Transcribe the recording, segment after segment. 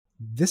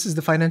This is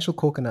the Financial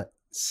Coconut,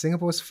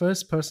 Singapore's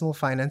first personal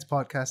finance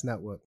podcast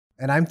network.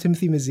 And I'm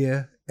Timothy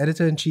Mazier,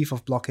 Editor-in-Chief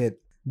of Blockhead.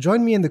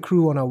 Join me and the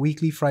crew on our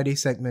weekly Friday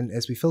segment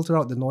as we filter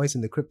out the noise in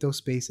the crypto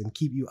space and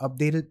keep you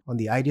updated on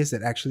the ideas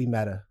that actually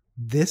matter.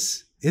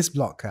 This is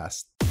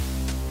Blockcast.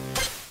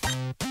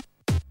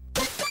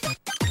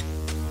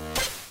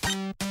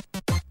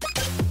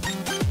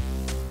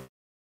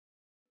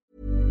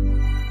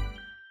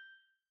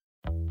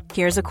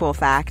 Here's a cool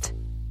fact.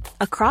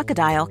 A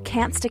crocodile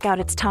can't stick out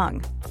its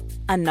tongue.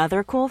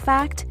 Another cool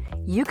fact,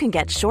 you can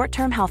get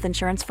short-term health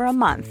insurance for a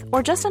month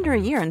or just under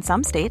a year in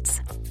some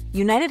states.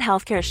 United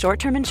Healthcare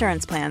short-term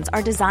insurance plans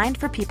are designed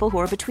for people who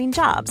are between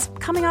jobs,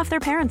 coming off their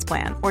parents'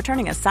 plan, or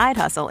turning a side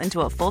hustle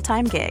into a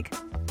full-time gig.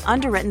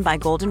 Underwritten by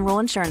Golden Rule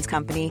Insurance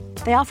Company,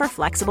 they offer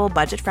flexible,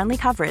 budget-friendly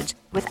coverage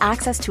with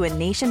access to a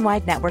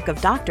nationwide network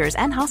of doctors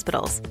and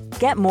hospitals.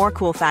 Get more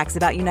cool facts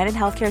about United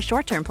Healthcare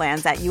short-term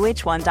plans at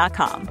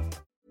uh1.com.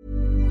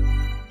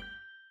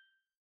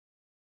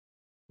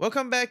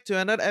 Welcome back to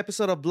another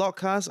episode of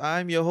Blockcast.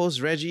 I'm your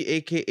host, Reggie,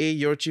 aka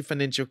your Chief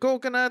Financial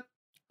Coconut.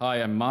 Hi,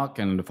 I'm Mark,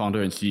 and the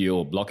founder and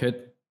CEO of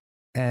Blockhead.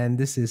 And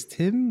this is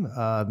Tim,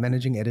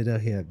 Managing Editor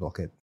here at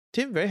Blockhead.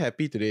 Tim, very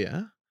happy today,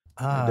 huh?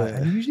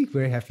 I'm usually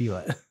very happy,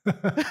 what?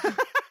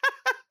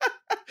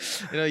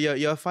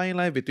 You're a fine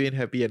line between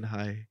happy and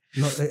high.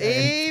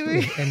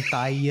 And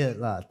tired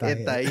lah.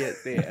 And tired.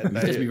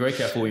 Just be very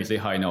careful when you say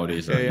hi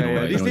nowadays.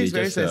 These days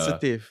very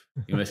sensitive.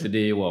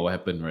 Yesterday, what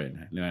happened, right?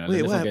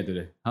 Wait, let's not get to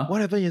that. Huh? What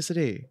happened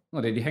yesterday?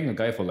 No, they hang a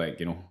guy for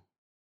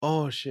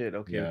Oh shit!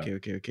 Okay.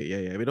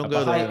 Yeah. We don't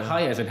but go there.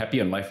 high as in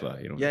happy on life, lah.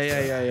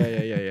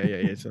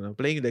 Yeah. So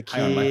playing the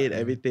kid,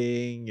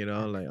 everything,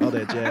 like all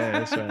that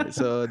jazz, right?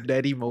 So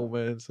daddy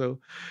moment. So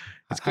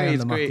it's great.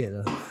 It's great.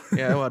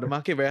 The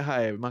market very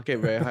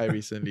high.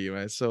 Recently,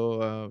 right?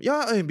 So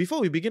and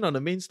before we begin on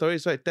the main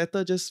stories, right?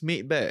 Tether just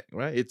made back,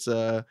 right? It's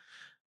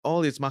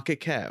all its market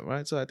cap,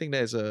 right? So I think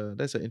that's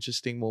an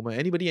interesting moment.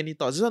 Anybody any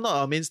thoughts? This is not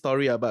our main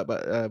story,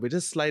 but we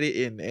just slide it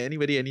in.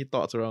 Anybody any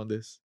thoughts around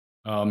this?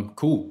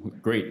 Cool,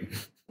 great.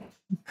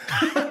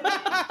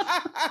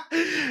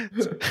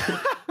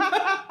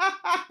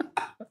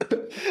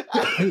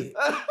 Hey,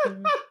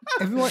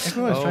 everyone's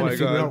trying to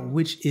figure out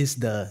which is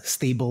the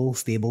stable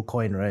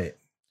coin, right?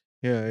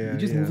 Yeah. You're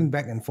just moving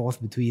back and forth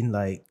between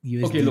like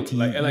USDT. Okay, look,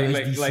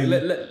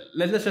 USDC.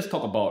 let's just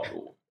talk about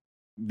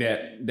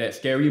that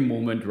scary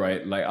moment,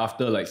 right? Like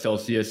after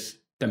Celsius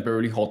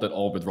temporarily halted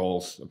all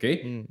withdrawals.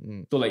 Okay,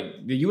 So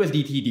the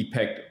USDT did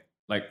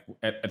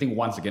I think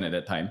once again at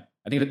that time.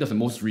 I think that's the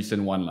most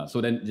recent one lah.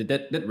 So then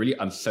that really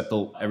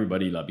unsettled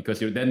everybody lah, because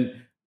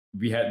then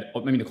we had,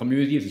 the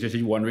community is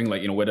essentially wondering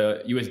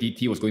whether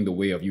USDT was going the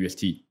way of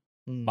UST.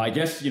 But I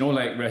guess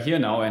we're here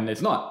now and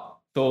it's not.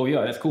 So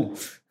yeah, that's cool.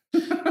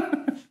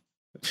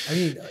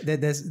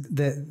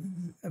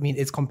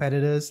 Its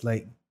competitors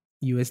like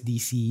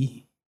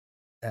USDC.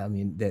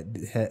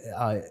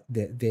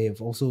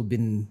 They've also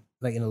been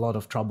in a lot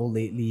of trouble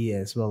lately,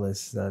 as well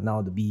as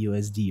now the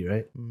BUSD,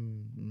 right?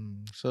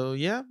 So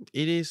yeah,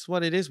 it is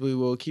what it is. We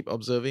will keep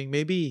observing.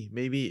 Maybe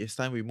it's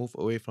time we move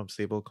away from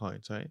stable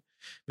coins, right?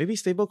 Maybe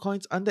stable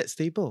coins aren't that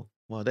stable.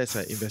 Well, that's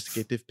an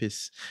investigative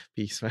piece,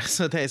 right?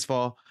 So that is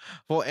for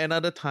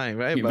another time,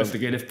 right?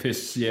 Investigative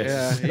piece,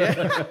 yes.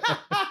 Yeah.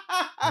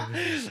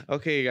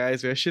 Okay,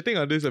 guys, we're shitting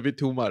on this a bit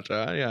too much,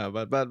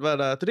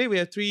 but today we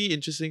have 3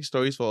 interesting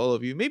stories for all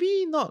of you.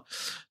 Maybe not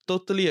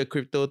totally a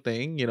crypto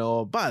thing,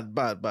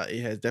 but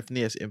it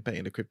definitely has impact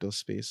in the crypto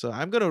space. So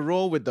I'm gonna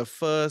roll with the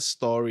first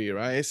story,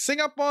 right?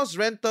 Singapore's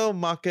rental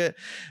market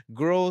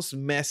grows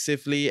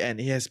massively, and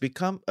it has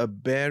become a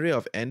barrier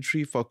of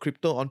entry for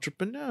crypto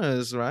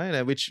entrepreneurs, right?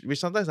 And which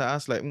sometimes I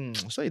ask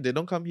so if they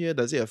don't come here,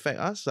 does it affect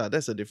us?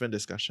 That's a different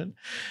discussion.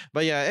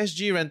 But yeah,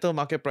 SG rental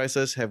market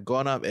prices have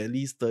gone up at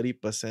least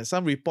 30%.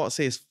 Some reports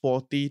say it's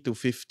 40 to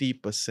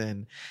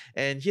 50%.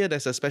 And here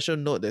there's a special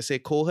note that say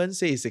Cohen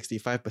says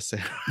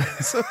 65%.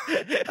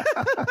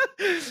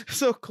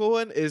 So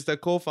Cohen is the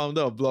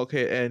co-founder of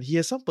Blockhead, and he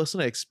has some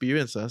personal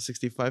experience.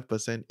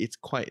 65%, it's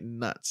quite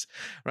nuts,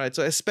 right?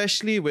 So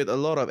especially with a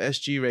lot of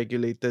SG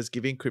regulators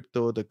giving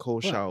crypto the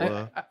cold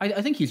shower.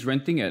 I think he's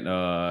renting at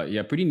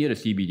pretty near the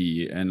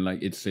CBD, and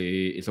it's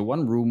a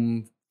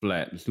one-room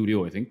flat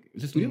studio, I think.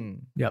 Is it studio?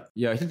 Yep.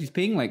 Yeah, I think he's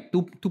paying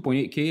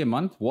 2.8k a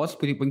month. Was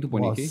paying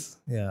 2.8k.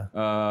 Yeah.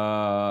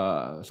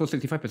 So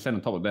 65%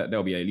 on top of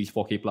that'll be at least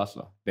 4k plus.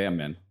 Damn,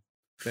 man.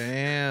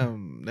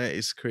 Damn, that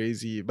is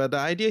crazy. But the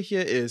idea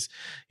here is,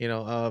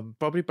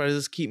 property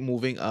prices keep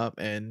moving up,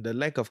 and the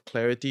lack of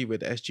clarity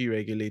with SG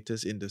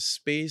regulators in the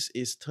space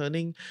is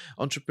turning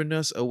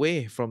entrepreneurs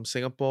away from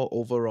Singapore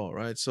overall,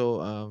 right?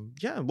 So,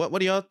 what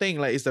do y'all think?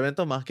 Is the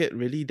rental market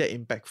really that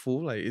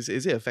impactful? Is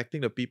it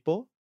affecting the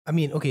people?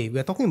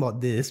 We're talking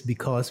about this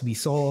because we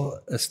saw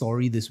a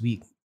story this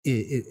week.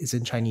 It's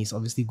in Chinese,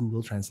 obviously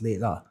Google Translate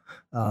lah.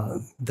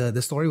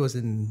 The story was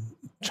in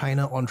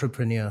China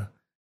Entrepreneur.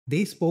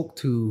 They spoke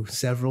to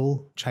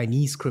several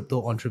Chinese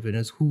crypto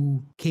entrepreneurs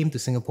who came to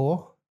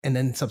Singapore and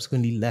then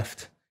subsequently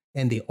left,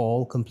 and they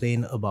all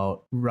complain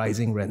about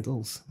rising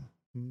rentals.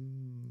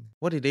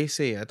 What did they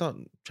say? I thought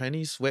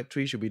Chinese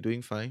Web3 should be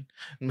doing fine.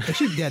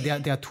 Actually,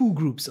 there are two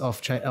groups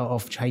of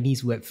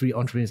Chinese Web3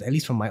 entrepreneurs, at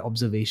least from my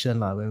observation,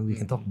 when we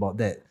can talk about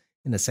that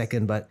in a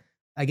second. But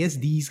I guess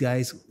these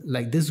guys,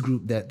 like this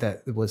group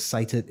that was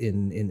cited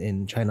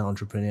in China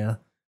Entrepreneur,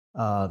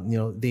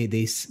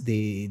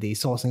 they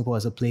saw Singapore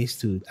as a place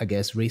to, I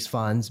guess, raise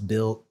funds,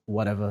 build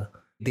whatever.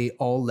 They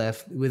all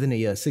left within a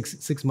year,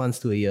 six months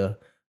to a year.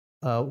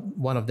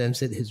 One of them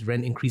said his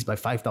rent increased by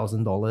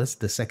 $5,000.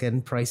 The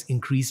second price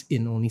increased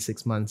in only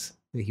 6 months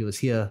that he was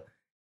here.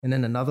 And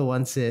then another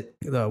one said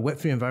the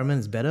Web3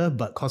 environment is better,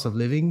 but cost of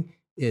living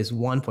is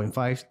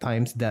 1.5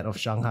 times that of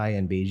Shanghai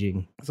and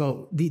Beijing.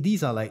 So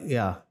these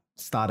are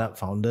startup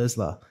founders,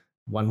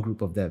 one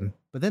group of them.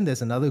 But then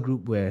there's another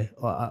group where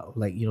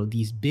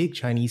these big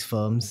Chinese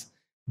firms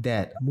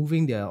that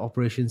moving their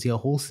operations here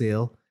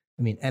wholesale.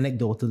 I mean,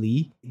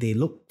 anecdotally, they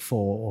look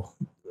for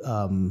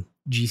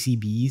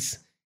GCBs,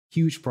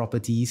 huge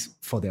properties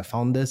for their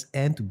founders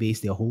and to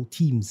base their whole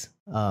teams.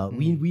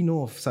 We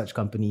know of such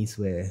companies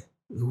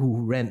who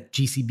rent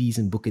GCBs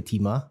in Bukit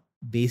Timah,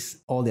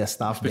 base all their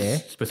staff there.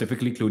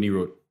 Specifically Clooney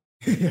Road.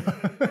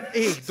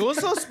 Hey, don't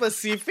so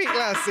specific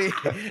lah, say.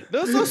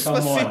 Don't so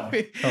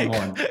specific. Come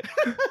on.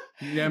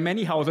 There are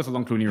many houses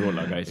along Clooney Road,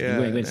 guys. Yeah,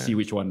 you go and see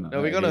which one. No,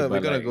 we're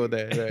gonna go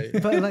there,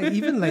 right? But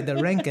even the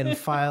rank and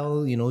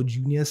file,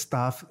 junior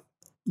staff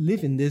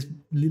live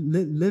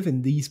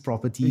in these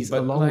properties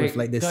along with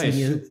the guys,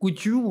 senior.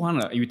 Would you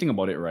wanna? You think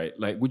about it, right?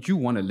 Would you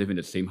want to live in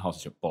the same house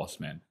as your boss,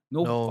 man?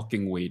 No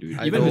fucking way,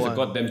 dude. Even if it's a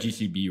goddamn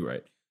GCB,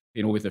 right?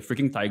 With a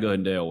freaking tiger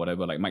in there or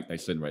whatever, like Mike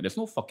Tyson, right? There's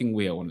no fucking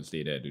way I want to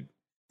stay there, dude.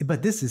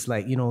 But this is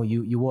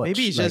you watch.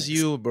 Maybe it's just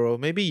you, bro.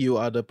 Maybe you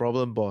are the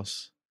problem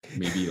boss.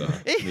 Maybe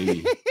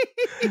maybe.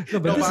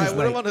 No, but I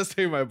wouldn't want to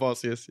say my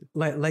boss, yes.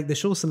 Like the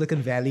show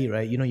Silicon Valley,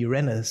 right? You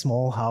rent a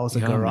small house, a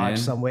garage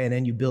somewhere, and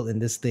then you build in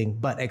this thing.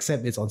 But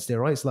except it's on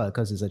steroids,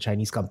 because it's a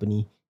Chinese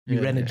company.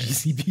 You rent a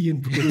GCB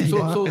in Bukit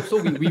Timah.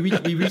 So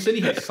we recently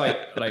had sight,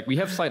 we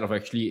have sight of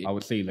actually, I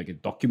would say a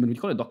document. We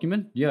call it a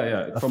document?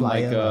 Yeah. From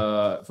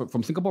flyer,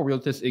 from Singapore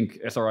Realtors Inc.,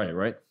 SRI,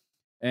 right?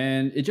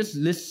 And it just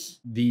lists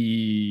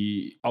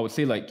I would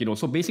say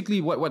so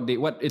basically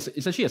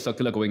it's actually a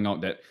circular going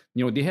out that,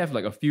 they have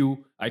a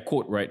few, I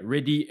quote, right,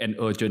 ready and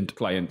urgent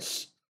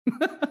clients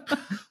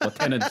or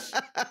tenants,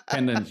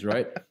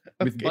 right?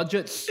 With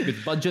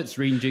budgets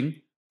ranging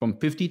from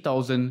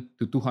 50,000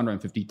 to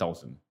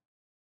 250,000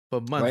 per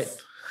month. Right?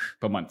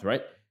 Per month,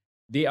 right?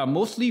 They are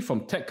mostly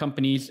from tech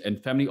companies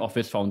and family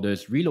office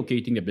founders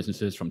relocating their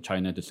businesses from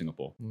China to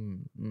Singapore.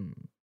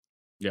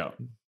 Yeah.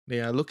 They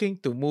are looking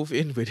to move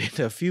in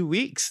within a few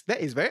weeks.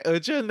 That is very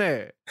urgent,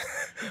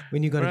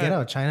 When you gotta get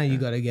out of China, you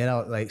gotta get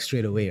out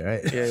straight away,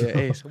 right? Yeah.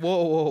 Hey,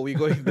 whoa, we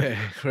going there,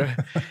 right?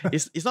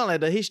 It's not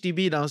like the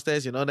HDB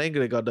downstairs, then they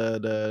got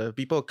the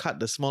people cut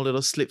the small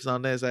little slips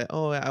down there. It's like,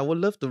 oh, I would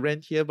love to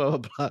rent here, blah,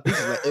 blah, blah. This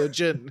is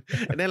urgent.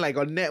 And then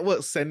got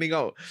networks sending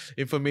out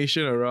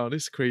information around.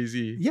 It's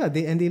crazy. Yeah,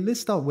 they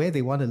list out where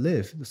they want to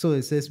live. So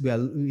it says we are,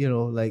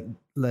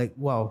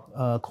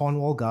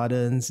 Cornwall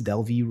Gardens,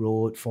 Delvey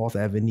Road, 4th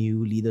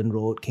Avenue, Leiden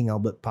Road, King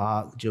Albert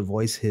Park,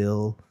 Jervois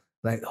Hill,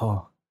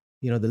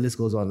 the list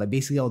goes on,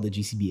 basically all the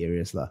GCB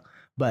areas lah.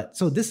 But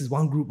so this is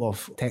one group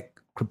of tech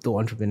crypto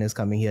entrepreneurs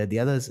coming here. The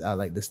others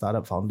are the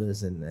startup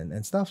founders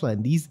and stuff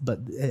like these.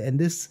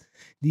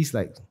 These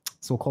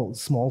so-called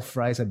small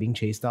fries are being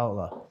chased out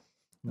lah.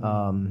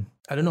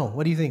 I don't know.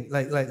 What do you think?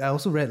 I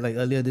also read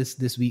earlier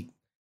this week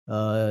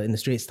in the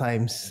Straits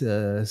Times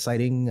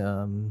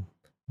citing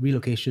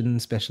relocation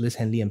specialist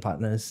Henley and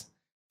Partners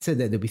said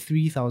that there'll be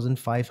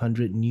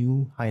 3,500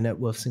 new high net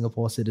worth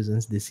Singapore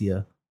citizens this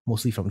year,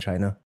 mostly from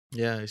China.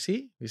 Yeah, you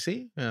see?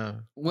 Yeah.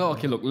 Well,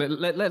 okay, look,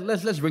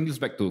 let's bring this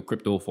back to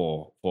crypto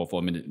for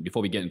a minute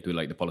before we get into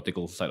the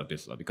political side of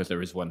this, because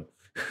there is one.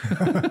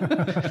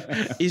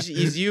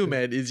 It's you,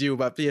 man. It's you.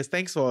 But yes,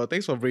 thanks for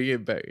bringing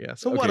it back. Yeah.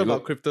 So okay, what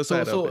about crypto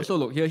side of it? So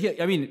look, here,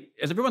 I mean,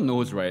 as everyone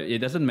knows, right, it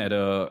doesn't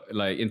matter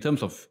in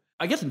terms of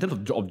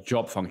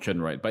job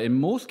function, right? But in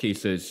most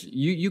cases,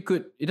 you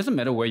could, it doesn't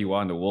matter where you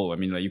are in the world. I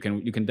mean, you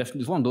can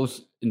definitely, it's one of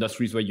those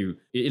industries where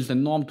it's the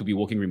norm to be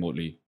working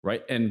remotely,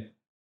 right? And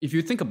if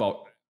you think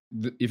about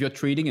if you're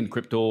trading in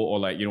crypto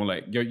or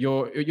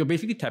you're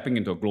basically tapping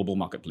into a global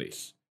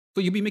marketplace.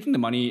 So you'll be making the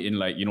money in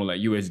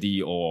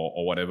USD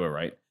or whatever,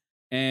 right?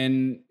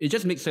 And it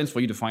just makes sense for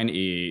you to find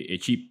a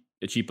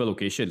cheaper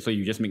location, so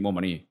you just make more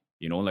money.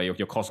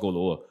 Your costs go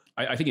lower.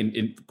 I think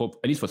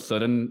at least for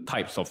certain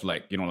types of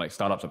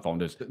startups and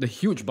founders, the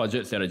huge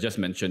budgets that I just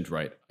mentioned,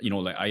 right?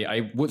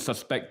 I would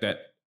suspect that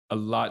a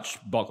large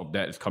bulk of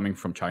that is coming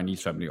from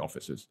Chinese family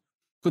offices.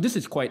 So this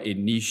is quite a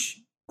niche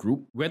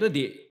group. Whether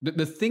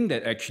the thing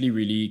that actually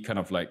really kind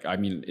of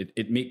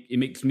it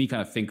makes me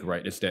kind of think,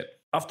 right, is that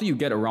after you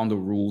get around the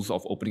rules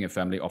of opening a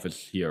family office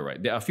here,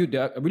 right, there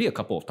are really a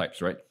couple of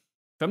types, right?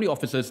 Family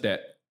offices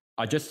that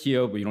are just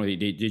here,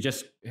 they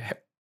just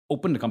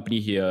open the company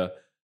here,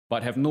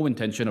 but have no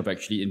intention of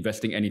actually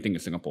investing anything in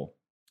Singapore.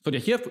 So they're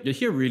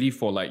here really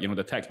for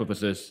the tax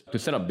purposes to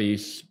set up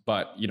base,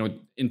 but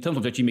in terms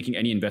of actually making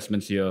any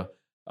investments here,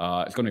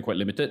 it's going to be quite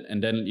limited.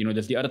 And then,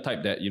 there's the other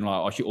type that,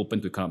 are actually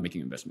open to kind of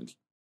making investments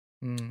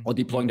or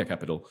deploying their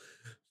capital.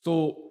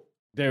 So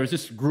there is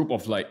this group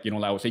of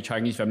I would say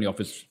Chinese family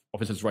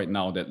offices right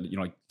now that,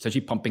 it's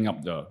actually pumping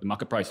up the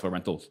market price for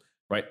rentals,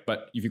 right?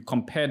 But if you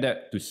compare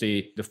that to,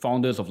 say, the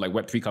founders of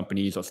Web3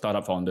 companies or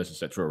startup founders,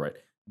 etc., right?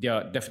 They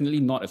are definitely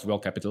not as well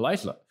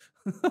capitalized.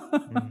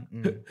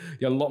 They're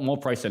a lot more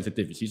price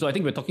sensitive, you see. So I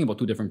think we're talking about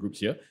two different groups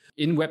here.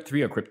 In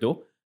Web3 or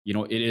crypto,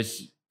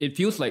 it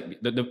feels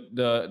like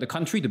the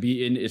country to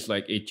be in is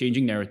like a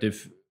changing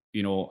narrative,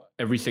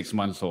 every 6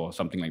 months or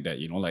something like that.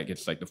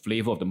 It's like the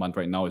flavor of the month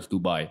right now is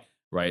Dubai,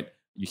 right?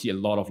 You see a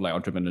lot of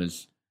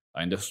entrepreneurs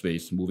in this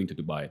space moving to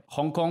Dubai.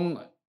 Hong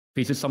Kong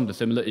faces some of the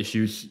similar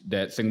issues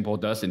that Singapore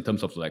does in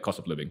terms of cost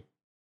of living.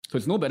 So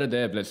it's no better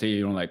there if, let's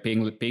say,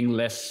 paying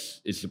less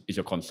is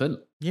your concern.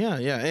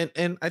 Yeah.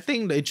 And I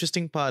think the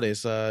interesting part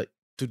is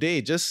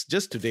today,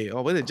 just today,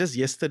 or was it just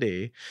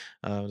yesterday,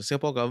 the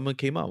Singapore government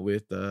came out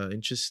with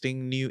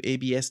interesting new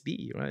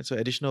ABSD, right? So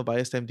additional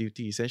buyer stamp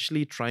duty,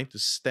 essentially trying to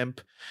stamp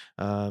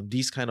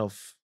these kind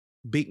of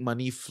big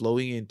money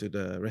flowing into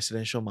the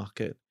residential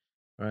market,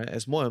 right?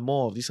 As more and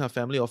more of these kind of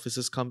family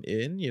offices come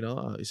in,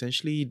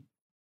 essentially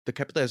the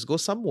capital has to go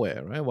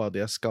somewhere, right? While they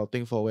are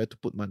scouting for where to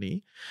put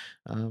money.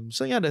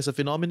 So yeah, there's a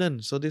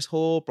phenomenon. So this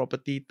whole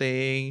property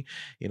thing,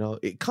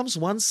 it comes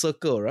one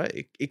circle,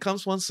 right? It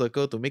comes one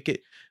circle to make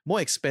it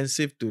more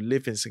expensive to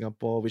live in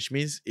Singapore, which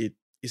means it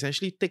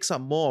essentially takes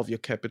up more of your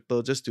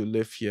capital just to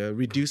live here,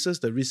 reduces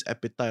the risk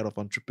appetite of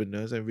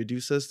entrepreneurs and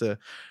reduces the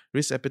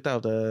risk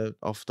appetite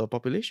of the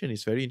population.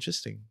 It's very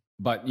interesting.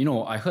 But,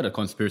 I heard a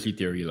conspiracy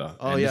theory.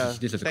 Oh, yeah.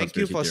 This is a Thank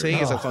you for theory. saying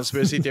it's a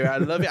conspiracy theory. I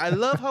love it. I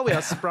love how we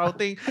are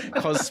sprouting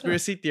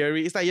conspiracy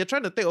theory. It's like you're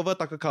trying to take over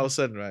Tucker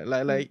Carlson, right?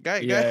 Guy.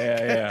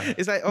 Yeah.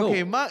 It's like,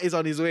 okay, Mark is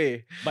on his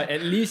way. But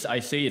at least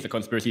I say it's a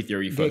conspiracy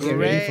theory first. Get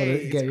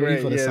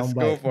ready for the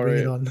soundbite. Bring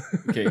it on.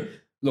 Okay,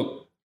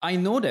 look, I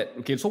know that.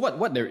 Okay, so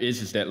what there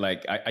is that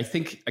I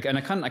think, and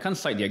I can't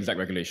cite the exact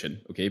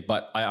regulation. Okay,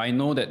 but I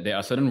know that there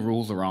are certain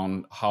rules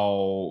around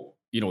how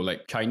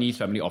Chinese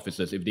family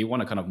offices, if they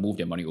want to kind of move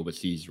their money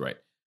overseas, right?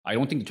 I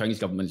don't think the Chinese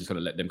government is just going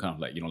to let them kind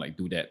of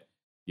do that,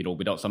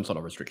 without some sort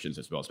of restrictions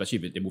as well, especially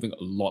if they're moving a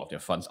lot of their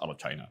funds out of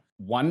China.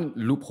 One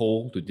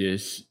loophole to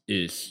this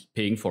is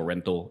paying for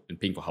rental and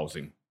paying for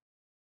housing.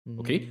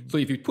 Okay, so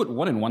if you put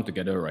one and one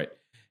together,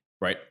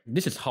 right,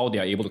 this is how they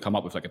are able to come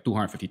up with a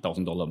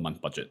 $250,000 a month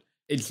budget.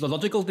 It's the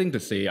logical thing to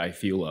say, I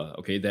feel,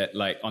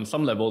 that on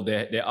some level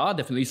there are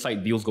definitely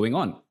side deals going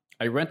on.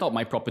 I rent out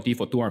my property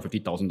for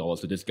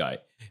 $250,000 to this guy.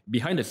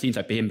 Behind the scenes,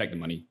 I pay him back the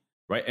money,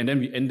 right? And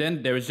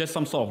then there is just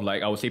some sort of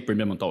I would say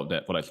premium on top of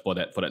that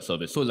for that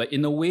service. So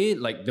in a way,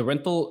 the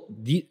rental,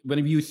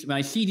 when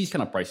I see these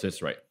kind of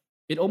prices, right,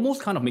 it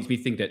almost kind of makes me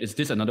think that is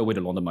this another way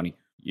to launder money,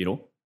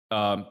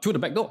 through the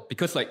back door?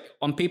 Because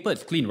on paper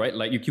it's clean, right?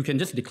 You can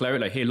just declare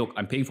it hey, look,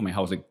 I'm paying for my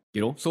housing,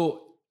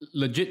 So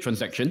legit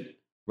transaction,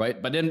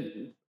 right? But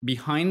then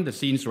behind the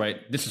scenes,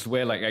 right, this is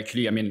where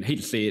actually, I mean, I hate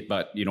to say it,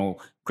 but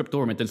crypto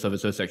remittance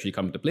services actually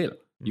come into play.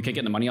 You can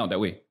get the money out that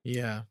way.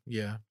 Yeah.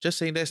 Just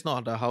saying that's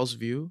not the house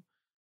view,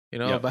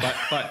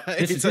 but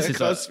this is a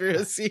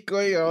conspiracy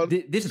going on.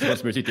 This is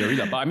conspiracy theory,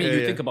 but I mean,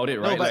 you think about it,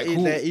 right? No, but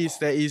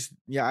there is.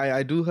 Yeah,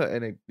 I do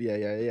heard, and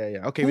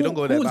yeah. Okay, we don't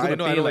go there. Who's But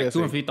going to pay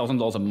 $250,000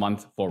 $250,000 a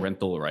month for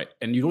rental, right?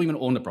 And you don't even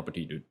own the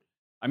property, dude.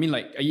 I mean,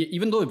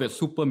 even though if it's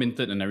super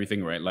minted and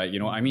everything, right?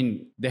 I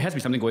mean, there has to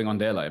be something going on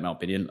there, in my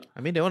opinion. I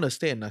mean, they want to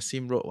stay in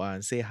Nassim Road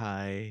and say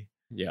hi.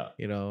 Yeah.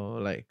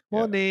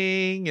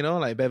 Morning,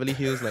 Beverly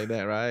Hills like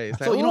that, right? It's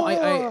so,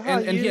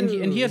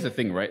 and here's the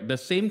thing, right? The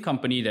same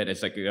company that is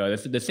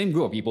the same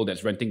group of people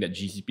that's renting that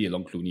GCP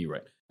along Clooney,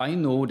 right? I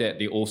know that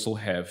they also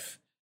have,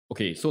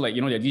 okay, so there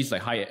are these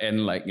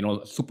high-end,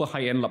 super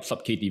high-end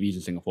sub KTVs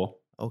in Singapore.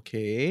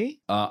 Okay.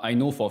 I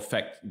know for a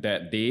fact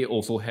that they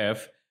also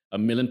have $1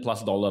 million+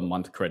 a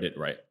month credit,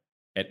 right,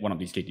 at one of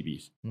these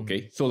KTVs.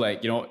 Okay, so I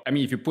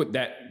mean, if you put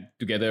that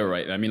together,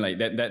 right, I mean,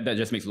 that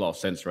just makes a lot of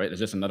sense, right? It's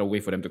just another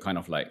way for them to kind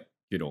of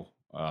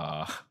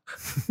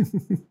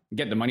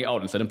get the money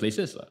out in certain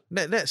places.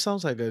 That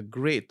sounds like a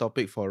great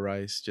topic for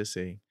Rice. Just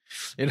saying,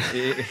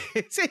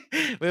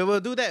 we'll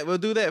do that. We'll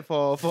do that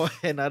for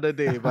another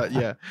day. But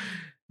yeah.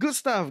 Good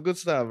stuff,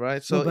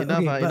 right? So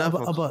enough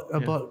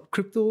about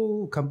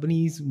crypto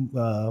companies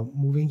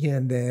moving here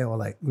and there, or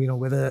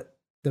whether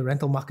the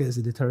rental market is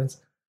a deterrence.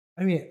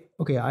 I mean,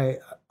 okay,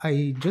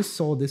 I just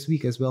saw this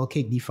week as well,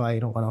 Cake DeFi,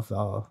 one of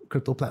our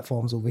crypto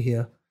platforms over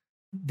here.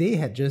 They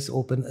had just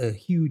opened a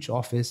huge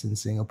office in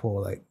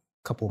Singapore a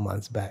couple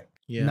months back.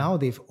 Yeah. Now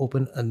they've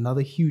opened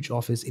another huge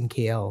office in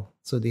KL.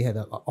 So they had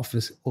an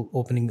office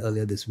opening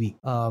earlier this week.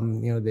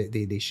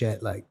 They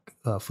shared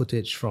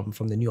footage from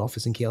the new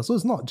office in KL. So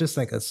it's not just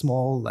a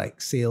small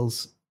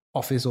sales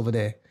office over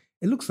there.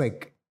 It looks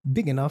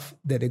big enough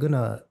that they're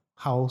gonna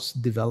house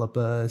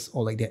developers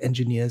or their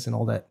engineers and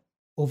all that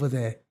over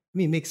there. I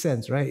mean, it makes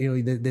sense, right?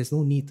 There's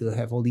no need to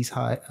have all these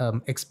high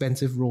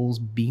expensive roles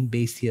being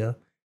based here.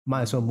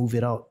 Might as well move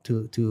it out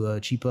to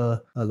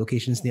cheaper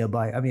locations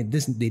nearby. I mean,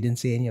 they didn't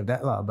say any of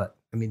that, but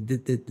I mean,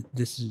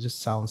 this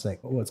just sounds like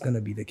what's going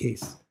to be the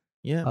case.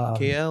 Yeah,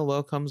 KL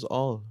welcomes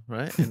all,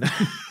 right? And,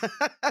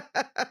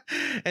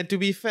 and to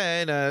be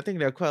fair, I think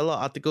there are quite a lot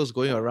of articles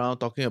going around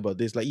talking about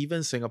this. Like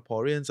even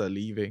Singaporeans are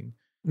leaving,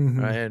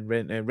 right,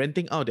 and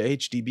renting out their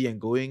HDB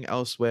and going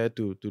elsewhere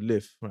to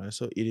live, right?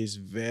 So it is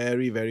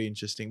very, very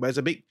interesting. But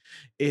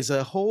it's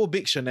a whole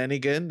big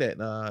shenanigan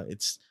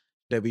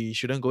that we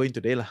shouldn't go in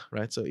today, lah,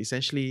 right? So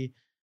essentially,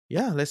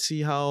 yeah, let's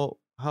see how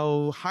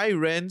high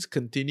rents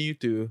continue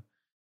to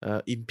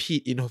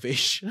impede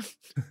innovation.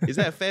 Is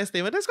that a fair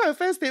statement? That's quite a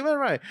fair statement,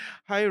 right?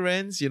 High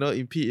rents,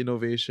 impede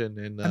innovation.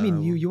 And I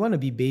mean, you want to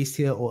be based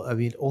here, or I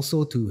mean,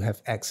 also to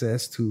have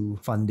access to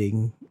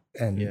funding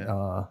and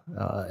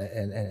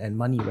and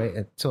money, right?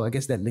 And so I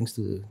guess that links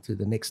to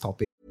the next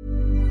topic.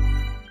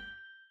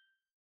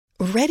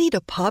 Ready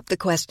to pop the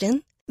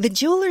question? The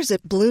jewelers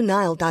at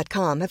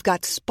BlueNile.com have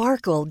got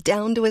sparkle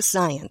down to a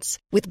science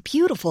with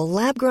beautiful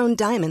lab-grown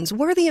diamonds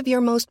worthy of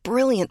your most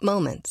brilliant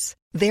moments.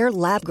 Their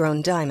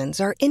lab-grown diamonds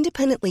are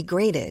independently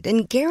graded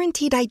and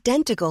guaranteed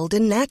identical to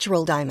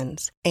natural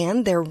diamonds,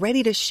 and they're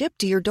ready to ship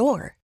to your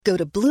door. Go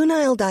to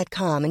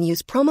BlueNile.com and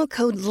use promo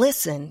code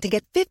LISTEN to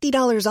get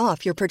 $50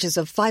 off your purchase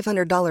of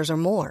 $500 or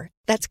more.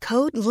 That's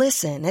code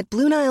LISTEN at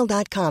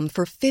BlueNile.com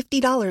for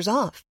 $50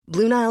 off.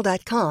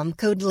 BlueNile.com,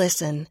 code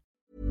LISTEN.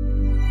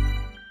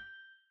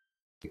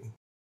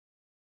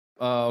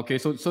 Okay,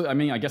 so I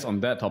mean, I guess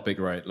on that topic,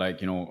 right? Like,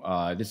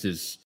 this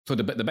is so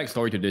the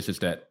backstory to this is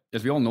that,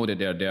 as we all know, that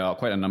there are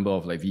quite a number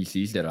of like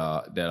VCs that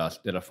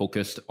are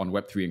focused on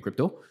Web3 and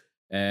crypto,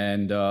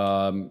 and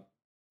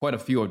quite a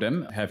few of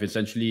them have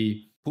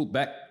essentially pulled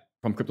back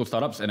from crypto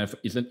startups and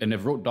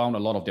have wrote down a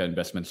lot of their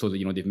investments. So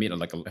that they've made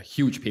a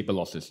huge paper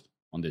losses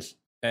on this.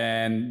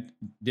 And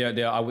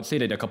there I would say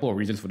that there are a couple of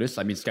reasons for this.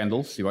 I mean,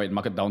 scandals, right?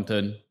 Market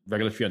downturn,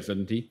 regulatory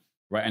uncertainty.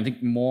 Right, I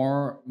think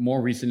more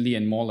recently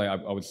and more like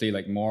I would say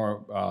like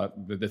more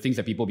the things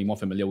that people be more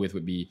familiar with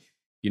would be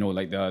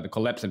like the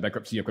collapse and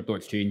bankruptcy of crypto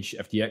exchange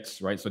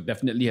FTX, right? So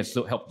definitely has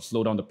helped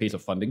slow down the pace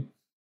of funding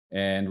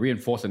and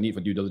reinforce the need for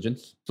due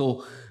diligence.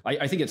 So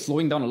I think it's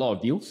slowing down a lot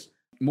of deals.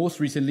 Most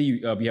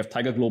recently we have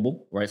Tiger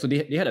Global, right? So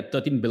they had a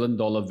 $13 billion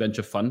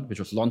venture fund which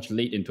was launched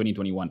late in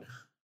 2021.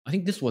 I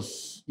think this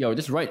was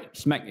just right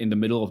smack in the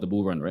middle of the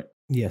bull run, right?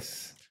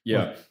 Yes. Yeah.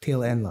 Well,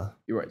 tail end lah.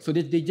 You're right. So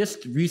they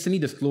just recently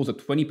disclosed a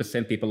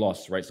 20% paper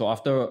loss, right? So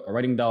after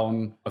writing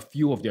down a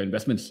few of their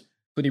investments,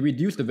 so they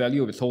reduced the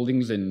value of its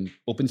holdings in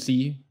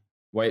OpenSea,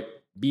 right?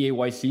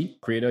 BAYC,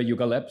 creator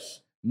Yuga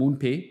Labs,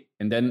 MoonPay,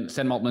 and then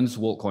Sam Altman's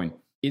WorldCoin.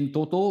 In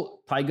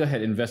total, Tiger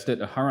had invested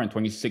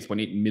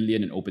 $126.8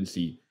 million in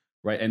OpenSea,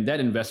 right? And that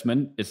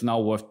investment is now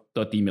worth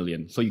 $30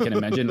 million. So you can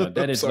imagine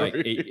that is like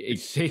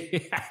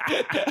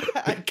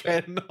I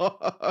cannot.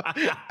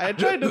 I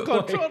tried to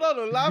control not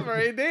to laugh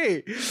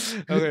already.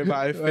 Okay, but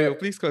I failed.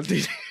 Please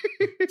continue.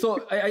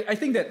 So I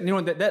think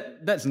that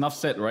that's enough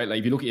said, right? Like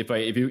if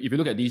you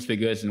look at these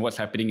figures and what's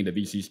happening in the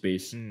VC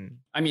space,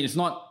 I mean, it's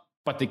not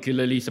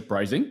particularly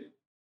surprising.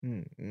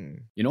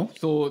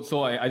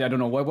 So I don't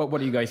know what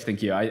do you guys think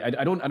here?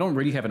 I don't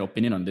really have an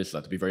opinion on this,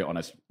 to be very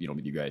honest,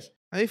 with you guys.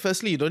 I think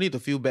firstly, you don't need to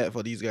feel bad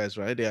for these guys,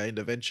 right? They are in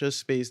the venture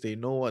space. They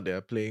know what they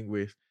are playing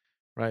with,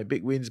 right?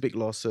 Big wins, big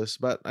losses.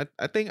 But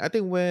I think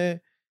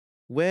where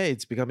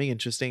it's becoming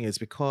interesting is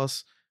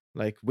because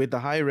like with the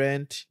high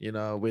rent,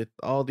 with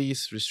all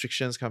these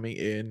restrictions coming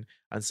in,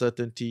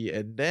 uncertainty,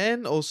 and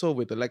then also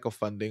with the lack of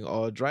funding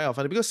or dry out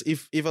funding, because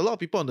if a lot of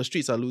people on the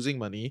streets are losing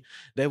money,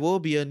 there will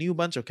be a new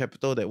bunch of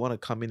capital that want to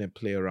come in and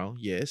play around,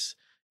 yes,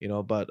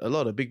 but a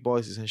lot of the big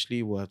boys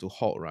essentially will have to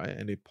halt, right?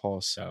 And they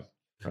pause,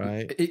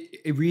 right?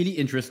 It really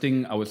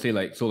interesting, I would say,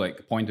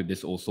 point to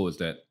this also is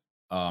that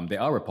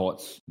there are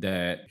reports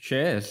that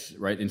shares,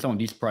 right, in some of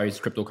these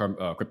priced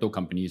crypto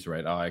companies,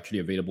 right, are actually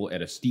available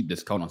at a steep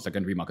discount on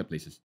secondary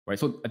marketplaces, right?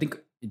 So I think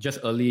just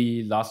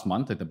early last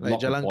month at the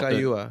Block Jalan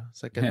Kayu,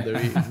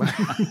 secondary.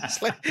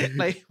 It's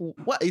like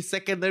what is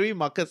secondary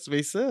market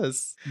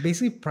spaces?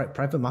 Basically,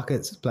 private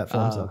markets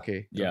platforms.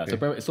 Okay. Yeah.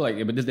 Okay. So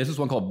but there's this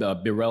one called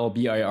Birel,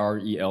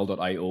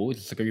 BIREL.io. It's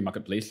a secondary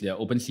marketplace. There are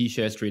OpenSea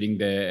shares trading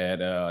there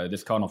at a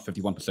discount of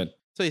 51%.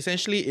 So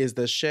essentially, is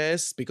the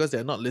shares, because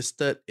they're not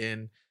listed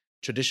in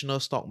traditional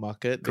stock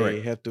market, Correct.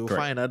 They have to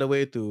find another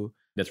way to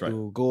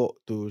go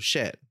to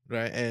share,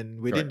 right?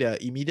 And within their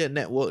immediate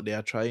network, they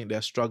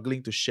are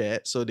struggling to share,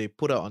 so they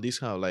put out on this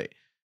kind of like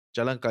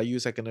Jalan Kayu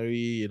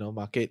secondary,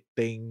 market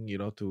thing,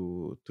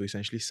 to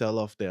essentially sell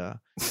off their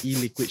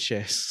illiquid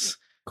shares.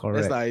 Correct.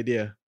 That's the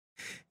idea.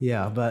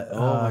 Yeah, but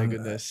oh my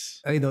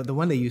goodness, I mean, the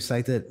one that you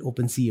cited,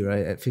 OpenSea,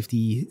 right, at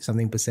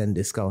 50-something%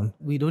 discount.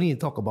 We don't need to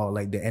talk about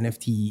like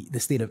the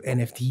state of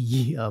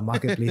NFT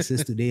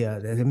marketplaces today.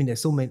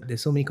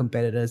 There's so many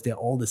competitors. They're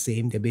all the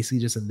same. They're basically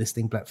just a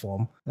listing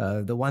platform.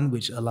 The one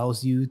which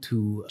allows you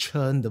to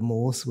churn the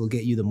most will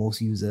get you the most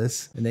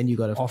users, and then you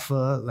got to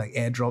offer like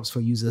airdrops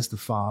for users to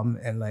farm,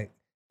 and like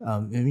I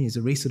mean, it's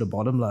a race to the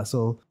bottom, lah.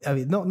 So I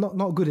mean,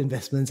 not good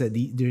investments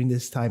during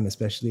this time,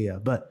 especially.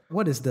 But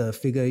what is the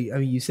figure? I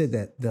mean, you said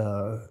that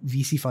the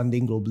VC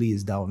funding globally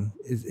is down.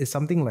 It's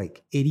something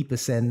like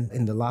 80%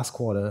 in the last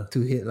quarter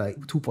to hit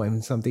like 2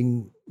 point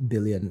something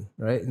billion,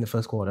 right, in the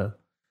first quarter.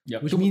 Yeah,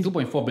 which means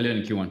 2.4 billion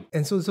in Q1.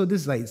 And so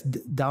this is like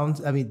down.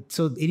 I mean,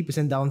 so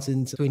 80% down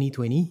since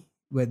 2020.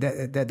 Where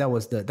that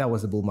was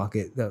the bull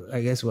market.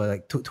 I guess we're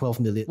like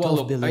 12 billion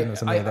or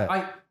something like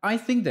that. I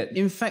think that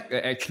in fact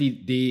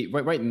actually they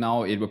right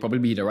now it will probably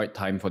be the right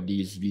time for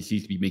these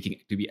VCs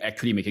to be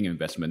actually making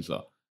investments,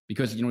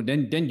 because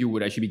then you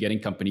would actually be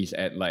getting companies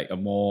at like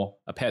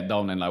a pared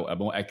down and like a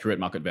more accurate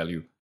market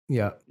value.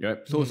 Yeah. Yeah.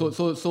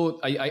 So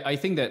I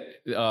think that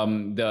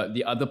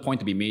the other point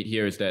to be made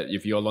here is that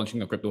if you're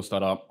launching a crypto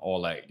startup or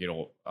like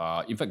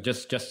in fact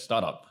just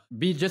startup,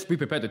 be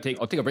prepared to take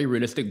a very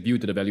realistic view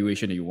to the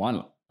valuation that you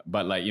want.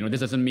 But like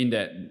this doesn't mean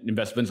that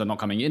investments are not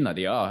coming in.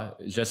 They are.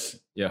 It's just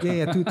yeah.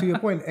 To your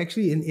point,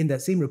 actually in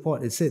that same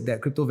report, it said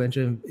that crypto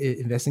venture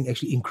investing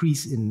actually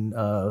increased in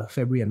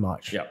February and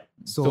March. Yeah.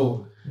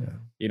 So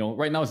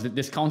right now it's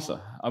discounts.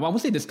 I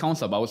won't say discounts,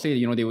 but I would say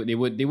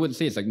they would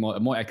say it's like a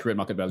more accurate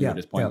market value at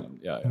this point.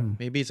 Yeah.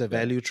 Maybe it's a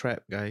value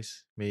trap,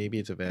 guys. Maybe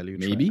it's a value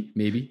trap.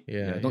 Maybe.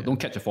 Yeah. Don't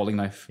catch a falling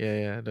knife.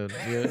 Yeah.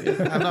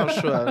 I'm not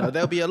sure.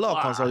 There'll be a lot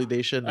of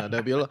consolidation.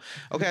 There'll be a lot.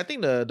 Okay, I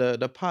think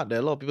the part that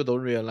a lot of people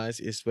don't realize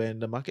is when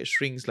the market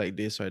shrinks like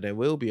this, right? There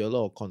will be a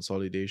lot of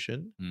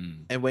consolidation,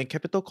 and when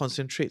capital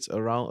concentrates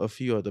around a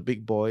few of the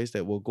big boys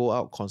that will go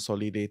out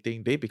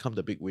consolidating, they become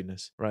the big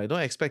winners, right?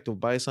 Don't expect to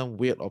buy some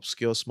weird,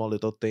 obscure, small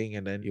little thing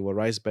and then it will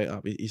rise back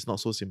up. It's not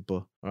so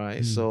simple,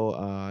 right? So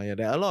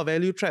there are a lot of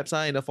value traps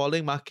in the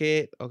falling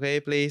market. Okay,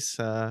 please,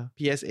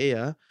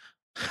 PSA.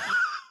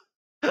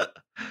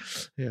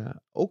 Yeah.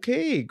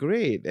 Okay,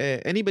 great.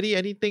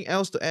 Anything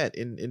else to add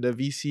in the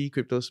VC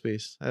crypto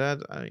space? I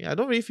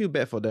don't really feel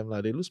bad for them.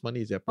 They lose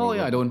money is their problem. Oh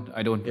yeah,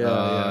 I don't.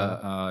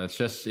 It's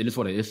just it is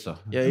what it is.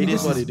 Yeah, it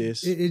is what it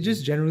is. It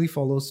just generally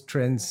follows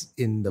trends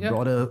in the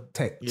broader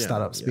tech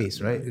startup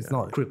space, right? It's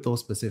not crypto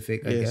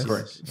specific, I guess.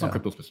 Correct. It's not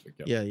crypto specific.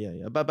 Yeah.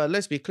 But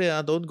let's be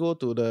clear, don't go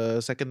to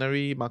the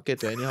secondary market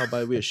to anyhow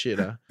buy weird shit.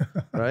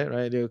 Right?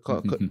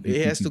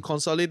 It has to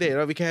consolidate,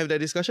 right? We can have that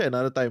discussion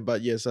another time,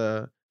 but yes,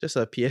 just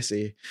a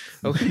PSA.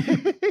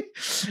 Okay.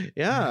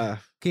 Yeah.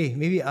 Okay,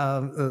 maybe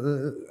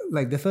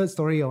like the third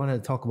story I want to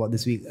talk about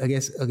this week, I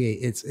guess,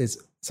 it's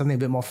something a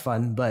bit more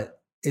fun,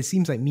 but it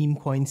seems like meme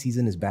coin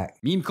season is back.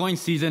 Meme coin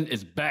season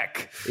is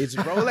back. It's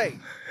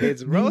rolling.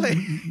 It's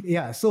rolling.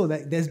 Yeah, so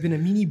like there's been a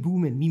mini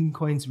boom in meme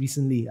coins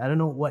recently. I don't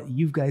know what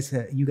you guys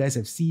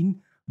have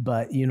seen,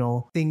 but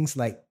things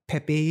like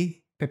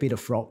Pepe the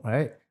Frog,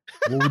 right?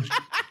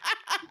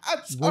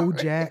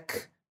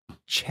 Wojak,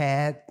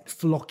 Chad,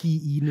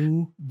 Flocky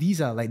Inu.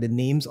 These are like the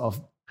names of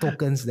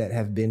tokens that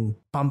have been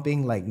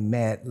pumping like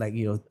mad, like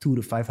 200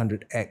 to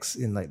 500x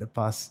in like the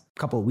past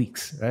couple of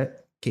weeks, right?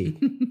 Okay.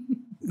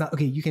 Now,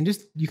 you can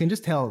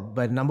just tell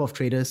by the number of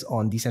traders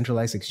on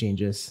decentralized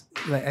exchanges.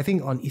 Like I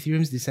think on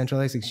Ethereum's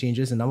decentralized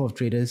exchanges, the number of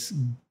traders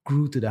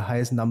grew to the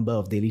highest number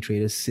of daily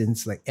traders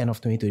since like end of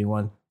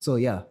 2021. So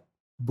yeah,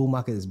 bull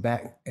market is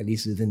back, at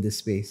least within this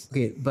space.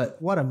 Okay,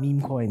 but what are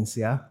meme coins?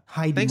 Yeah,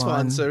 high Thanks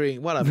demand. Thanks for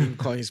answering. What are meme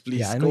coins,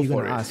 please? Yeah, I know you're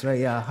going to ask, right?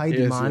 Yeah, high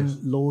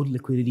demand, low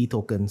liquidity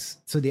tokens.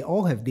 So they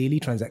all have daily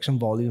transaction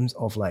volumes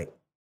of like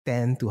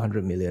 10 to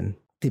 100 million.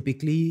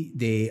 Typically,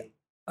 they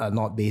are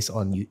not based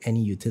on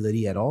any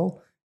utility at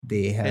all.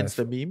 They have... Hence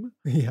the meme?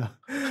 Yeah.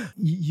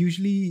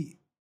 Usually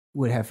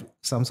would have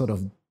some sort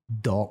of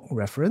dog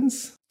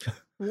reference.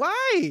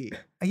 Why?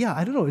 Yeah,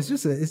 I don't know. It's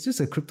just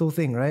a crypto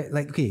thing, right?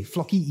 Like, okay,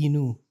 Flocky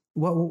Inu.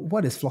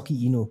 What is Flocky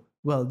Inu?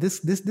 Well, this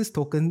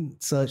token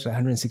surged like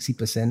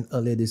 160%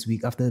 earlier this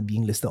week after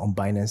being listed on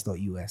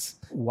Binance.us.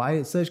 Why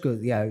it surged?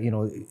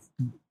 Because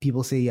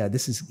people say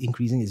this is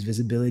increasing its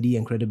visibility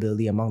and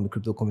credibility among the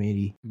crypto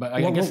community. But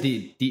I guess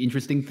the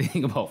interesting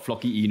thing about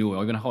Flocky Inu,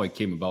 or even how it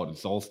came about,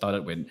 it's all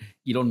started when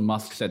Elon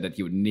Musk said that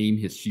he would name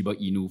his Shiba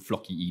Inu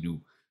Flocky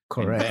Inu.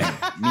 Correct. And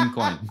bam, meme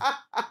coin.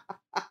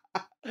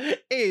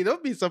 Hey,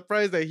 don't be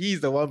surprised that he's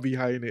the one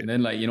behind it.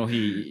 And then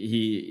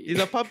he's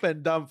a pump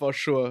and dump for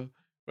sure.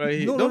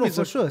 Right? No,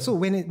 for sure. So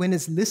when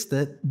it's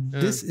listed,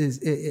 this is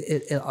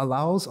it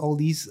allows all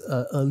these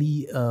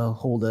early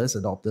holders,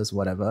 adopters,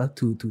 whatever,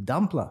 to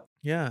dump lah.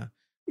 Yeah.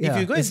 If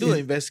you go and do an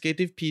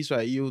investigative piece,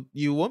 right,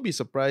 you won't be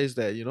surprised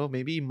that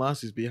maybe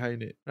Musk is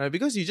behind it, right?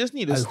 Because you just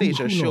need to stage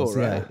a show, knows,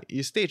 right? Yeah.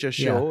 You stage a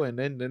show and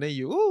then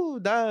you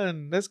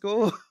done, let's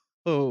go.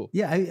 Oh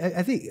yeah,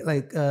 I think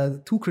like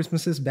 2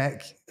 Christmases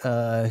back,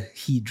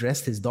 he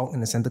dressed his dog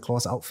in a Santa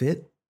Claus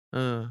outfit,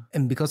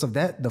 and because of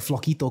that, the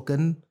Flocky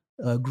token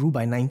grew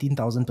by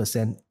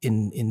 19,000%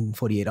 in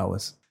 48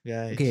 hours.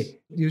 Yeah. Okay,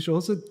 you should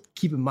also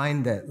keep in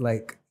mind that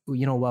like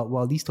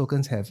while these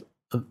tokens have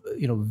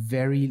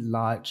very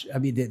large. I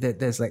mean,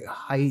 there's like a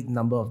high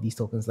number of these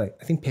tokens. Like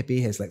I think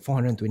Pepe has like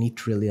 420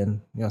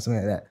 trillion, something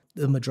like that.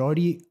 The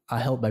majority are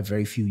held by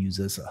very few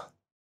users.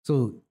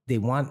 So they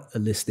want a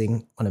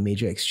listing on a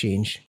major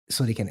exchange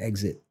so they can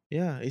exit.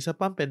 Yeah, it's a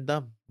pump and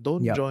dump.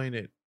 Don't join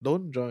it.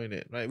 Don't join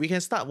it, right? We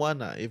can start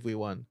one if we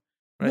want.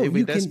 Right? No, if we're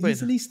you can desperate.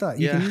 easily start.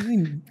 You can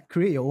easily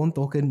create your own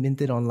token, mint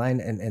it online,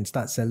 and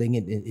start selling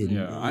it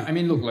I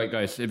mean, look, like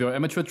guys, if you're an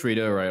amateur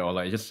trader, right, or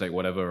like just like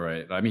whatever,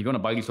 right? I mean, if you want to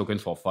buy these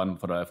tokens for fun,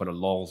 for the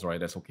lols, right?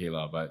 That's okay,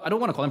 lah. But I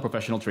don't want to call them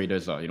professional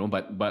traders, you know.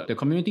 But the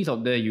communities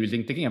out there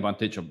taking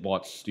advantage of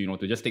bots, you know,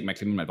 to just take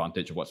maximum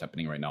advantage of what's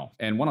happening right now.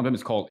 And one of them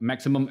is called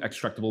maximum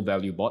extractable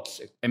value bots,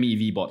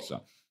 MEV bots,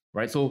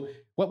 right? So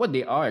what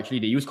they are actually,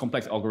 they use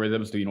complex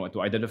algorithms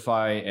to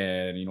identify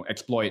and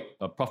exploit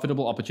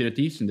profitable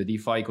opportunities in the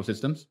DeFi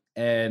ecosystems.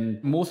 And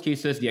in most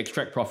cases, they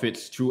extract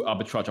profits through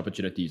arbitrage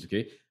opportunities,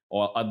 okay,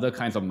 or other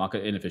kinds of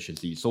market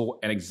inefficiency. So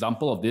an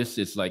example of this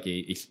is like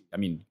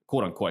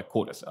quote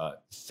unquote, a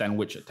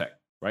sandwich attack,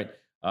 right?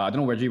 I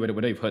don't know, Reggie,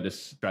 whether you've heard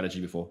this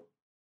strategy before,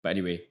 but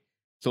anyway.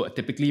 So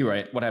typically,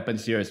 right, what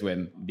happens here is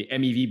when the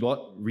MEV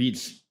bot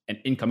reads an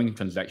incoming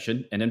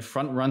transaction and then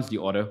front runs the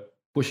order,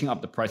 pushing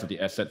up the price of the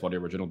asset for the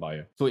original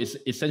buyer. So it's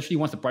essentially,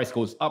 once the price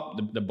goes up,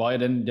 the buyer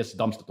then just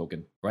dumps the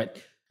token, right?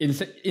 In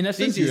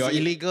essence, this is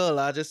illegal,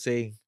 just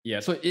saying. Yeah.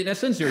 So in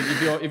essence,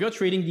 if you're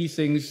trading these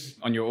things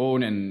on your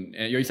own, and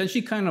you're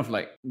essentially kind of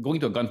like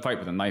going to a gunfight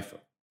with a knife.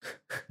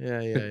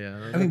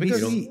 Yeah. I mean,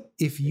 basically,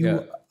 if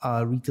you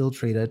are a retail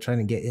trader trying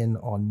to get in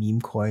on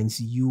meme coins,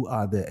 you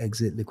are the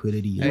exit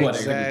liquidity.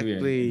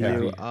 Exactly.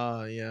 You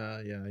are.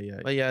 Yeah.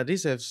 But yeah,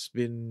 this has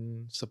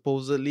been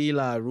supposedly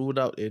ruled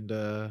out in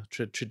the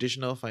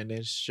traditional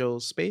financial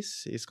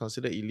space. It's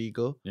considered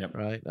illegal,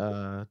 right?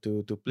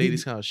 To play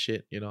this kind of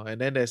shit, And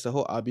then there's the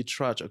whole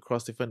arbitrage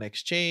across different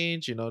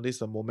exchange. This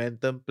is a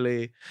momentum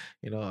play.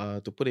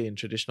 To put it in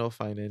traditional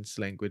finance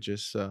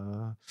languages.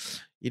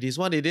 It is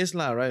what it is,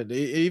 right?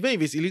 Even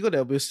if it's illegal,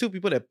 there will be still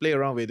people that play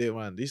around with it,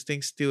 man. These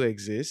things still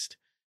exist.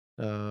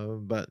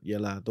 But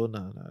yeah, don't.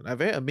 I'm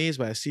very amazed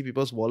when I see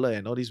people's wallet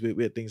and all these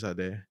weird things are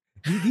there.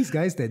 These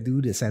guys that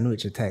do the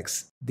sandwich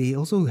attacks, they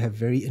also have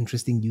very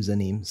interesting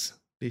usenames.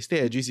 They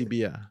stay at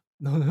GCB,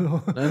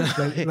 No.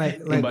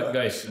 But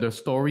guys, the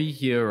story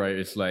here, right,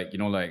 is like,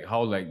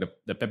 how like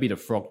the Pepe the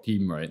Frog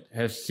team, right,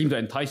 has seemed to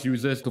entice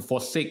users to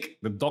forsake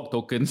the dog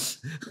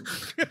tokens,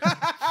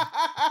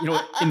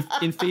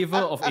 in favor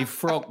of a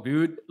frog,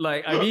 dude.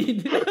 Like, I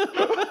mean,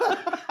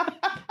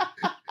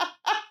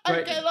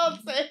 right?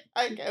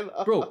 I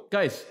cannot. Bro,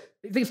 guys,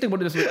 think about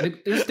this.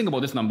 Just think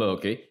about this number,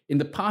 okay? In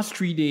the past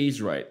 3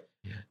 days, right,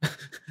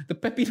 the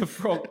Pepe the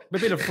Frog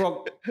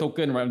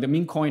token, right, the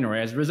meme coin,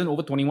 right, has risen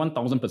over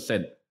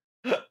 21,000%.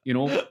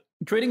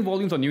 Trading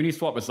volumes on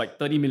Uniswap is like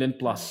 30 million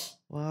plus.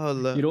 Wow,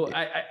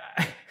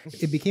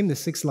 it became the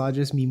 6th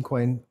largest meme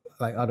coin,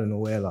 like out of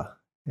nowhere,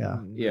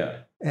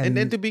 Yeah. And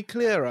then to be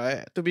clear,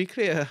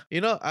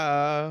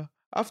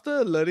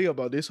 after learning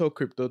about this whole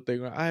crypto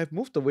thing, right, I have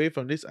moved away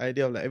from this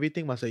idea of like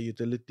everything must have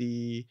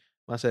utility,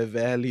 must have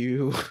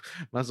value,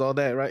 must all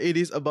that, right? It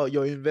is about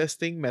your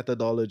investing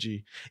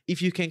methodology.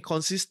 If you can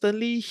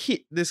consistently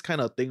hit this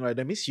kind of thing, right,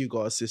 that means you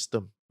got a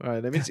system,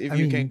 right? That means if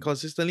you can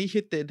consistently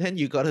hit it, then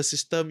you got a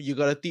system, you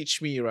got to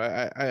teach me,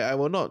 right? I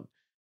will not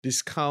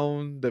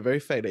discount the very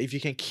fact that if you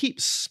can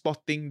keep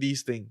spotting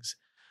these things,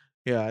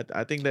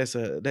 I think that's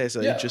an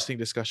interesting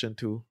discussion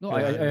too. No,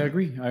 I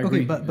agree.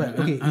 Okay, but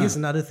here's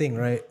another thing,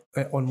 right?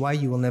 On why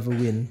you will never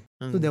win.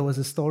 So there was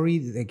a story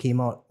that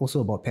came out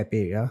also about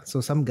Pepe, yeah?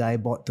 So some guy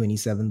bought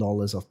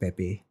 $27 of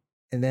Pepe.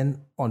 And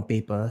then on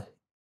paper,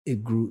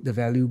 the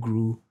value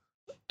grew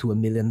to $1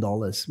 million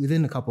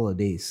within a couple of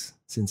days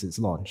since its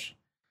launch.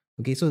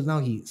 Okay, so now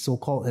he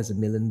so-called has $1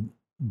 million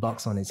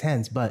on his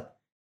hands, but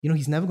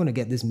he's never going to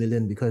get this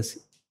million because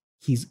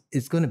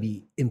it's going to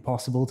be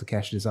impossible to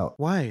cash this out.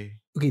 Why?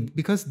 Okay,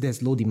 because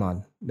there's low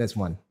demand. That's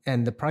one.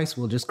 And the price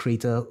will just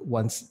crater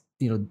once,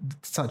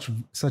 such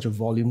a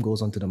volume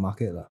goes onto the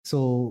market.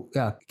 So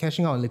yeah,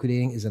 cashing out and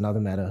liquidating is another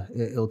matter.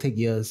 It'll take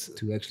years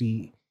to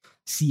actually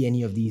see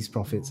any of these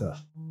profits.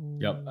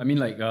 Yep. I mean,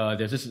 like,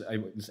 there's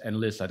this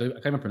analyst, I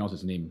can't even pronounce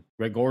his name.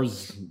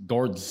 Dords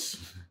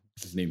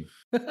is his name.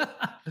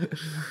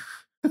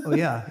 Oh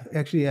yeah,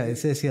 actually, it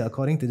says here,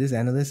 according to this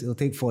analyst, it'll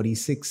take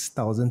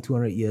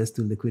 46,200 years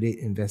to liquidate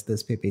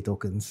investors' Pepe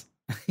tokens.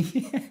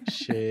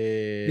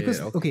 Shit.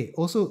 Because,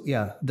 also,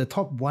 the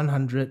top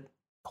 100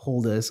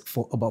 holders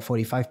for about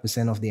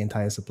 45% of the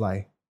entire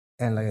supply.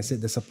 And like I said,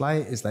 the supply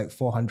is like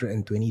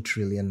 420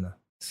 trillion.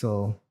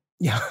 So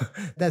yeah,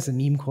 that's a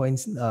meme coin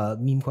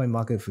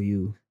market for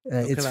you.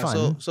 It's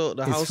fun. So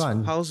the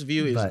house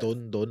view is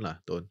don't.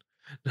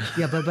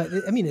 Yeah, but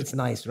I mean, it's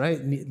nice, right?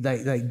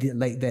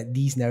 Like that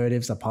these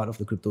narratives are part of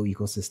the crypto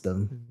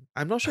ecosystem.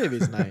 I'm not sure if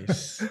it's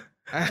nice.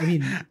 I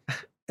mean,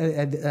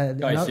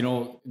 guys,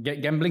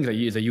 gambling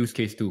is a use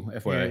case too.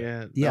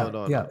 FYI.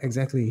 Yeah,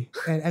 exactly.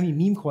 And I mean,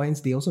 meme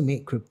coins, they also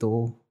make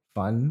crypto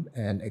fun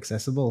and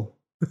accessible.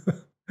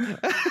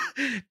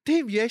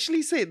 Tim, you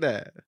actually said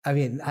that. I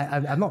mean,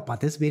 I'm not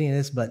participating in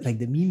this, but like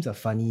the memes are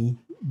funny.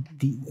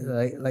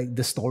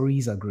 The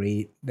stories are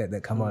great that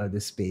come out of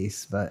this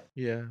space. But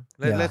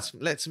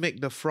let's make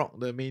the frog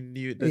the main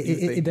new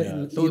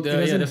thing. So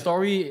the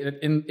story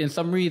in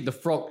summary, the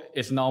frog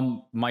is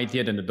now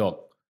mightier than the dog.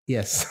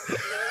 Yes.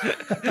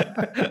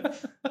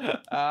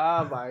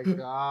 Oh my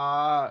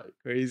god.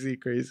 Crazy.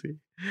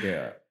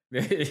 Yeah.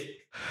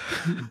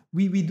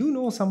 we do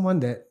know someone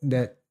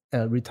that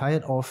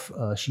retired off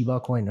Shiba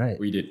coin, right?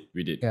 We did.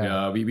 Yeah.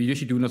 Yeah. We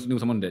actually do know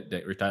someone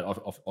that retired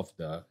off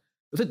the.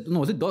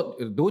 Was it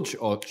Doge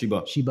or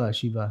Shiba?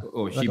 Shiba.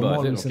 Oh, Like a Shiba.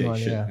 more Is it? recent Okay, one,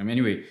 shit. yeah. I mean,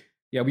 anyway,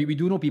 yeah, we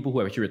do know people who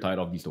have actually retired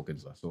off these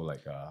tokens. So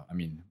like, I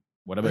mean,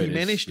 whatever He it is,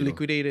 managed to you know.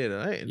 liquidate it,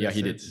 right? In Yeah, that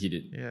he did. sense. He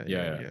did.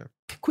 Yeah.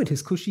 Quit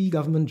his cushy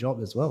government job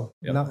as well.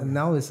 Yeah.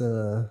 Now is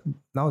an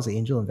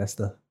angel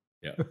investor.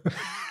 Yeah.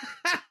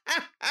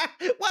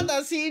 What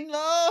does he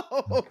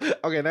know?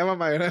 Okay, never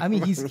mind. I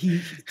mean,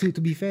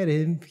 to be fair to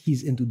him,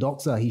 he's into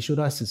doxa. He showed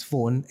us his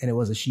phone and it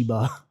was a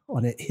Shiba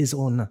on it, his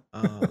own.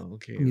 Oh,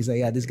 okay. And he's like,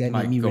 yeah, this guy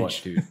My made me God,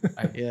 rich. dude.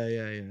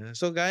 Yeah.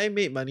 So guy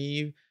made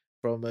money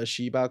from a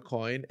Shiba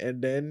coin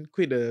and then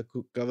quit the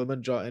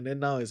government job, and then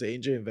now is an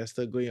angel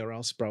investor going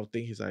around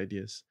sprouting his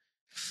ideas.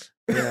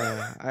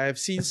 Yeah, I have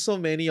seen so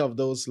many of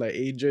those like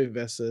angel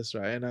investors,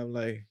 right? And I'm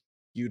like,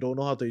 you don't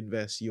know how to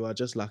invest. You are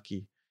just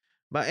lucky.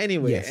 But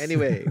anyway, Yes.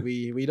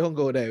 we don't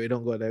go there.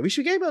 We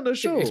should get him on the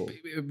show. It's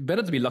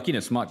better to be lucky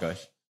than smart,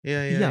 guys.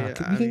 Yeah.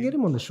 We can get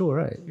him on the show,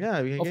 right?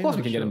 Yeah, we can Of get course, him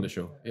we can get him on on the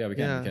show. Yeah, we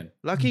can. We can.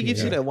 Lucky gives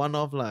you Yeah. that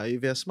one-off lah.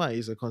 If you're smart,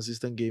 it's a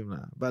consistent game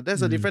lah. But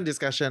that's a different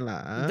discussion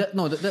lah. Huh?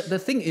 The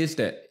thing is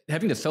that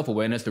having the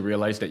self-awareness to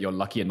realize that you're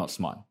lucky and not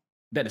smart.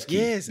 That is key.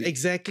 Yes,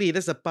 exactly.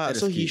 That's the part. That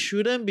is So he key.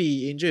 shouldn't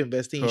be angel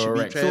investing. He should be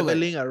Correct. So, like,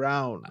 traveling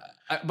around.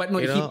 But no,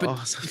 You know?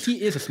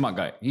 he is a smart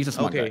guy. He's a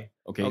smart guy.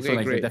 Okay, Okay, so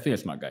like great. he's definitely a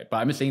smart guy. But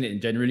I'm just saying that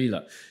in generally,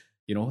 like,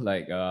 you know,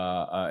 like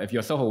if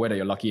you're self-aware that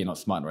you're lucky and not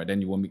smart, right?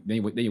 Then you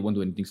won't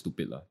do anything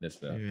stupid, lah. That's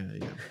the.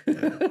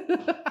 Yeah.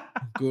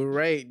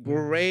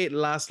 Great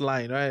last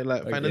line, right?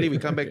 Like Okay, finally we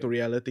come back okay. to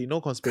reality.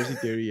 No conspiracy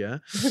theory, yeah.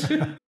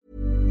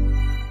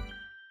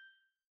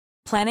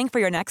 Planning for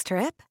your next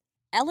trip?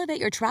 Elevate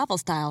your travel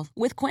style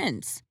with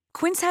Quince.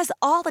 Quince has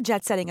all the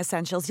jet-setting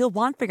essentials you'll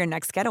want for your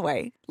next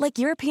getaway, like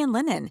European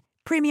linen,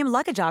 premium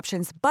luggage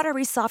options,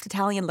 buttery soft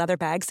Italian leather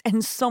bags,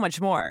 and so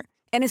much more.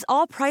 And is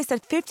all priced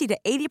at 50 to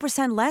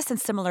 80% less than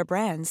similar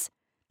brands.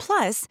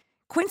 Plus,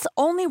 Quince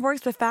only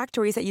works with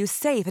factories that use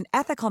safe and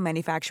ethical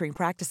manufacturing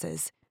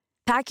practices.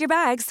 Pack your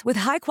bags with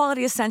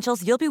high-quality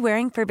essentials you'll be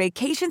wearing for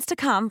vacations to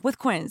come with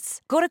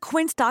Quince. Go to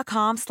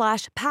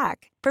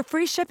quince.com/pack for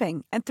free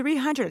shipping and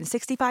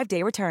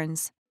 365-day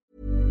returns.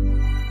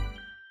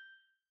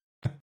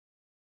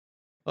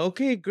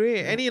 Okay,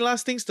 great. Any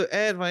last things to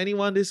add for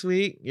anyone this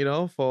week? You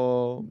know,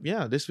 for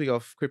this week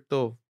of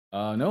crypto.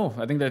 No,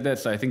 I think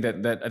that's. I think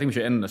we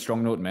should end on a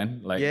strong note, man.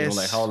 Like you know,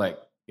 like how like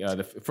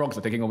the frogs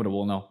are taking over the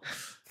world now.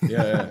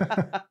 Yeah.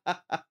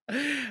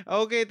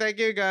 Okay, thank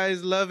you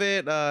guys. Love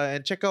it.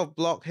 And check out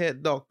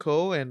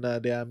blockhead.co and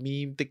their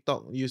meme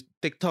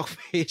TikTok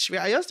page. Wait,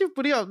 are you still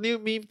putting out new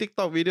meme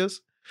TikTok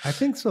videos? I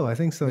think so.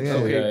 Yeah.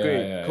 Okay, Yeah,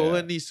 great. yeah.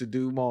 Cohen needs to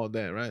do more of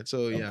that, right?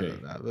 So yeah, Okay.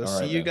 we'll All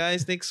see right, you then.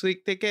 guys next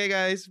week. Take care,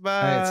 guys. Bye.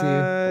 All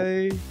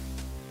right, see you.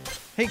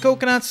 Hey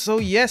Coconuts, so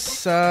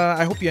yes,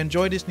 I hope you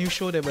enjoyed this new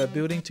show that we're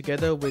building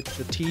together with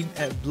the team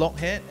at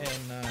Blockhead,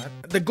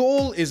 and the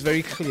goal is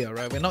very clear,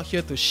 right? We're not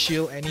here to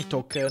shield any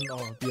token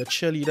or be a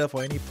cheerleader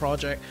for any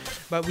project,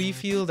 but we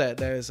feel that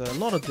there's a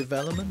lot of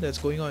development that's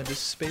going on in this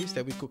space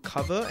that we could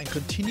cover and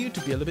continue to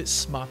be a little bit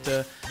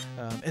smarter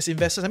as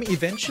investors. I mean,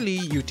 eventually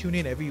you tune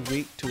in every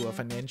week to a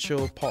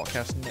financial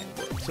podcast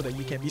network so that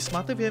you can be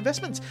smarter with your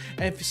investments.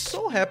 And if it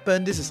so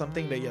happen this is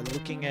something that you're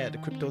looking at, the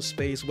crypto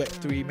space,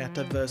 Web3,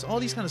 Metaverse, all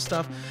these kind of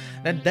stuff,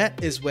 then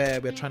that is where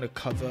we're trying to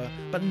cover,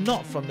 but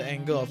not from the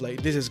angle of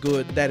like this is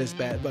good, that is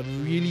bad, but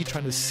really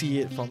trying to see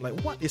it from like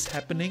what is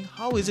happening,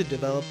 how is it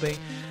developing,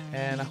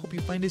 and I hope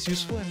you find this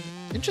useful and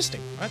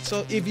interesting, right?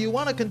 So if you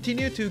want to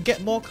continue to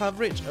get more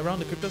coverage around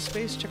the crypto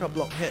space, check out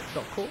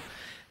blockhead.co,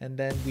 and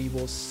then we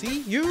will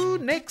see you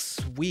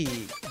next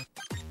week.